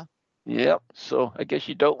 Daughter-in-law. Yep. So I guess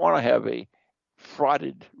you don't want to have a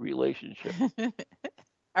fraughted relationship.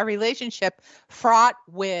 A relationship fraught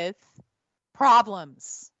with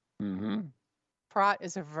problems. Mm-hmm. Fraught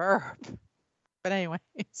is a verb. But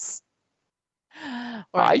anyways.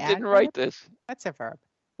 I didn't write this. That's a verb.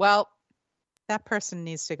 Well, that person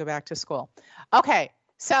needs to go back to school. Okay.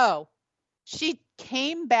 So she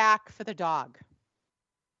came back for the dog.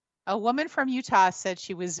 A woman from Utah said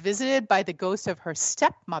she was visited by the ghost of her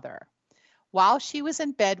stepmother while she was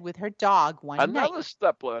in bed with her dog one night. Another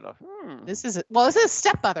stepmother. This is a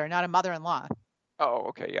stepmother, not a mother-in-law. Oh,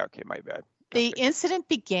 okay. Yeah, okay, my bad. The incident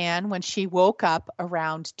began when she woke up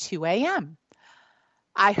around 2 a.m.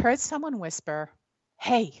 I heard someone whisper,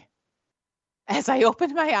 "Hey." As I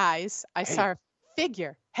opened my eyes, I saw a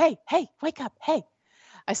figure. Hey, wake up, hey.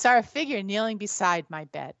 I saw a figure kneeling beside my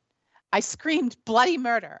bed. I screamed bloody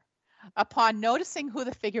murder. Upon noticing who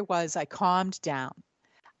the figure was, I calmed down.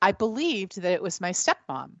 I believed that it was my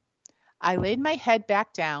stepmom. I laid my head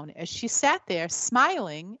back down as she sat there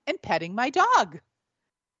smiling and petting my dog.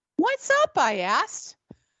 "What's up?" I asked.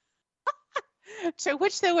 To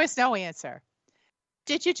which there was no answer.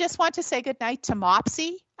 "Did you just want to say goodnight to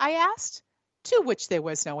Mopsy?" I asked. To which there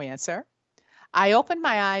was no answer. I opened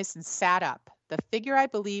my eyes and sat up. The figure I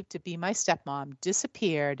believed to be my stepmom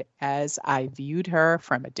disappeared as I viewed her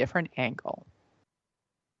from a different angle.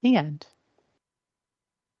 The end.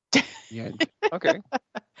 The end. Okay.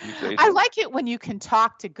 I like it when you can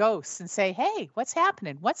talk to ghosts and say, "Hey, what's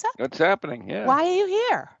happening? What's up? What's happening? Yeah. Why are you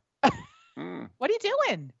here? What are you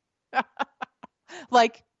doing?"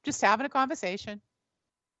 Like just having a conversation.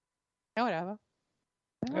 No, whatever.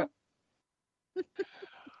 Yeah.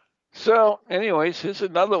 So, anyways, here's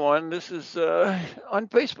another one. This is on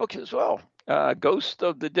Facebook as well. Ghost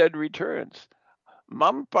of the Dead returns.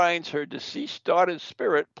 Mom finds her deceased daughter's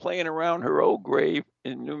spirit playing around her old grave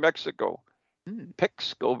in New Mexico.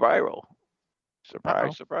 Pics go viral.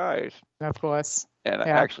 Surprise, surprise. Of course. And I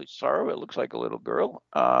actually saw her. It looks like a little girl.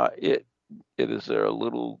 It is their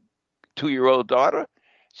little 2-year-old daughter.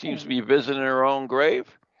 Seems to be visiting her own grave.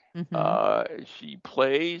 She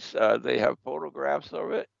plays. They have photographs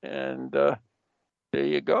of it, and there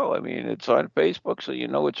you go. I mean, it's on Facebook, so you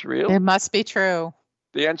know it's real. It must be true.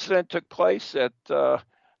 The incident took place at the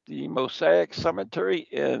Mosaic Cemetery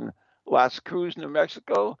in Las Cruz, New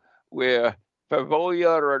Mexico, where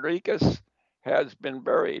Favolia Rodriguez has been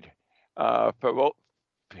buried. I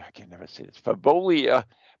can never say this. Favolia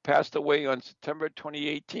passed away on September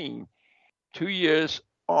 2018. 2 years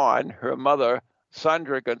on, her mother,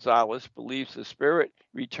 Sandra Gonzalez, believes the spirit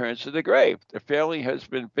returns to the grave. The family has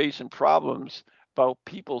been facing problems about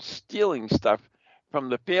people stealing stuff from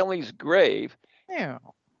the family's grave. Ew.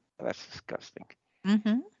 That's disgusting.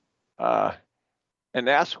 And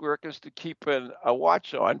asked workers to keep a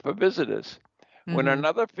watch on for visitors. When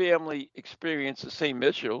another family experienced the same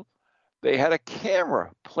issue, they had a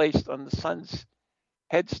camera placed on the son's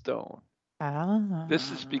headstone.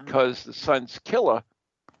 This is because the son's killer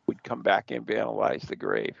would come back and vandalize the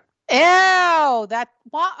grave. Ew!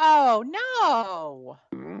 Oh,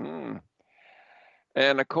 no!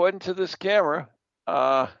 And according to this camera,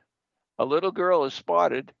 a little girl is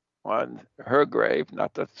spotted on her grave,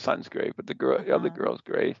 not the son's grave, but the other girl's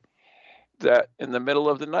grave, that in the middle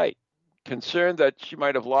of the night. Concerned that she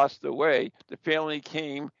might have lost her way, the family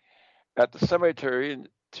came at the cemetery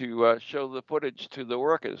to show the footage to the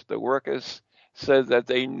workers. The workers said that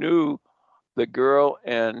they knew the girl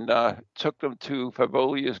and took them to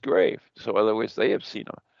Favolia's grave. So otherwise they have seen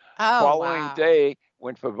her. Following day,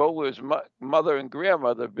 when Favolia's mother and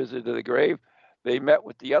grandmother visited the grave, they met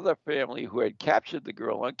with the other family who had captured the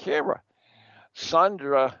girl on camera.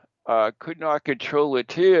 Sandra could not control her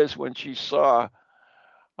tears when she saw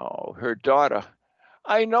her daughter.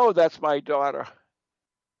 "I know that's my daughter.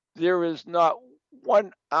 There is not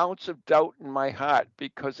 1 ounce of doubt in my heart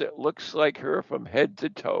because it looks like her from head to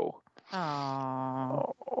toe."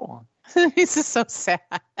 Oh. This is so sad.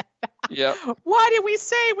 Yeah. Why did we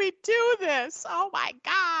say we do this? Oh my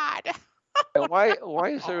God. And why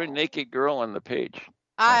is there a naked girl on the page?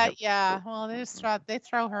 Yeah. Well, they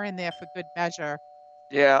throw her in there for good measure.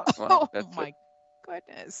 Yeah. Well, oh my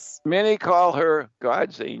goodness. Many call her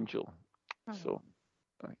God's angel. So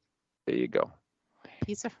there you go.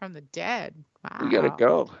 Pizza from the dead. Wow. We gotta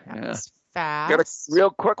go. That was fast. Got a real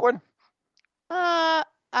quick one?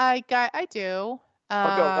 I do.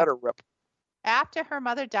 I'll go let her rip. After her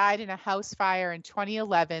mother died in a house fire in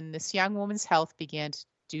 2011, this young woman's health began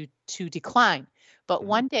to decline. But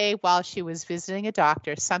one day while she was visiting a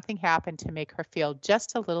doctor, something happened to make her feel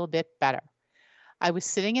just a little bit better. I was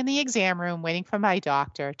sitting in the exam room waiting for my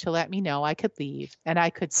doctor to let me know I could leave, and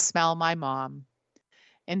I could smell my mom.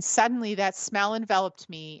 And suddenly that smell enveloped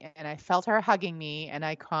me, and I felt her hugging me, and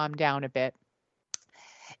I calmed down a bit.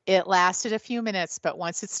 It lasted a few minutes, but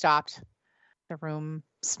once it stopped, the room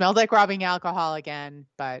smelled like rubbing alcohol again,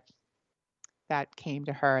 but that came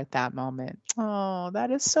to her at that moment. Oh,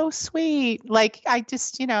 that is so sweet. Like, I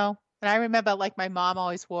just, and I remember, like, my mom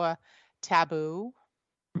always wore Taboo,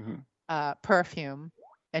 perfume,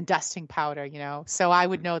 and dusting powder, so I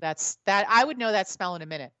would know I would know that smell in a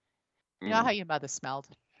minute. You know how your mother smelled?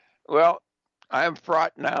 Well, I'm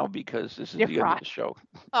fraught now because this is the end of the show.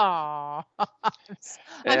 Oh,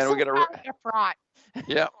 and we're gonna you're fraught.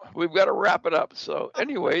 Yeah, we've got to wrap it up. So,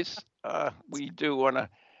 anyways, we do want to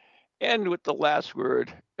end with the last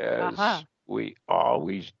word as we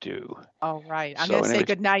always do. All right, I'm going to say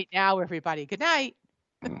good night now, everybody. Good night.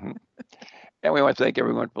 Mm-hmm. And we want to thank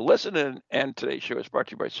everyone for listening. And today's show is brought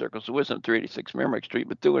to you by Circles of Wisdom, 386 Merrimack Street,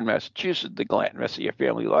 Methuen, Massachusetts, the Glanton Messier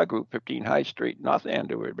Family Law Group, 15 High Street, North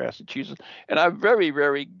Andover, Massachusetts, and our very,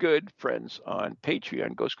 very good friends on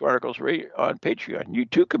Patreon, Ghost Chronicles Radio on Patreon. You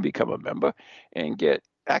too can become a member and get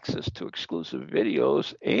access to exclusive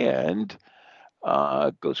videos and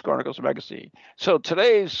Ghost Chronicles magazine. So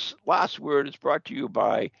today's last word is brought to you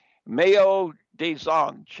by Mao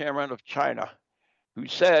Zedong, chairman of China, who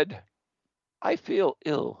said, "I feel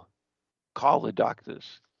ill. Call the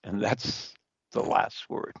doctors." And that's the last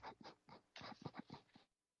word.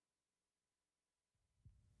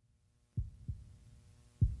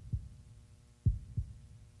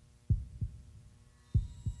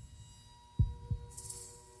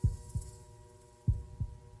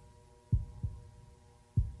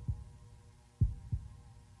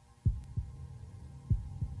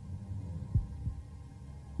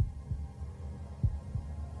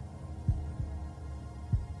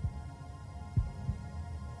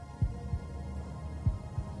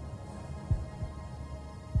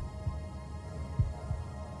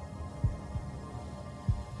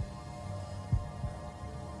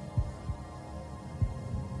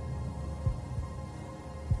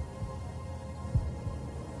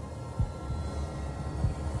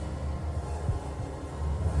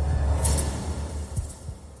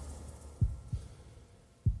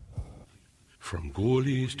 From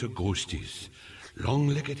ghoulies to ghosties,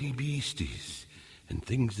 long-leggedy beasties, and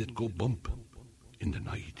things that go bump in the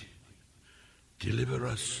night. Deliver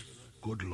us, good Lord.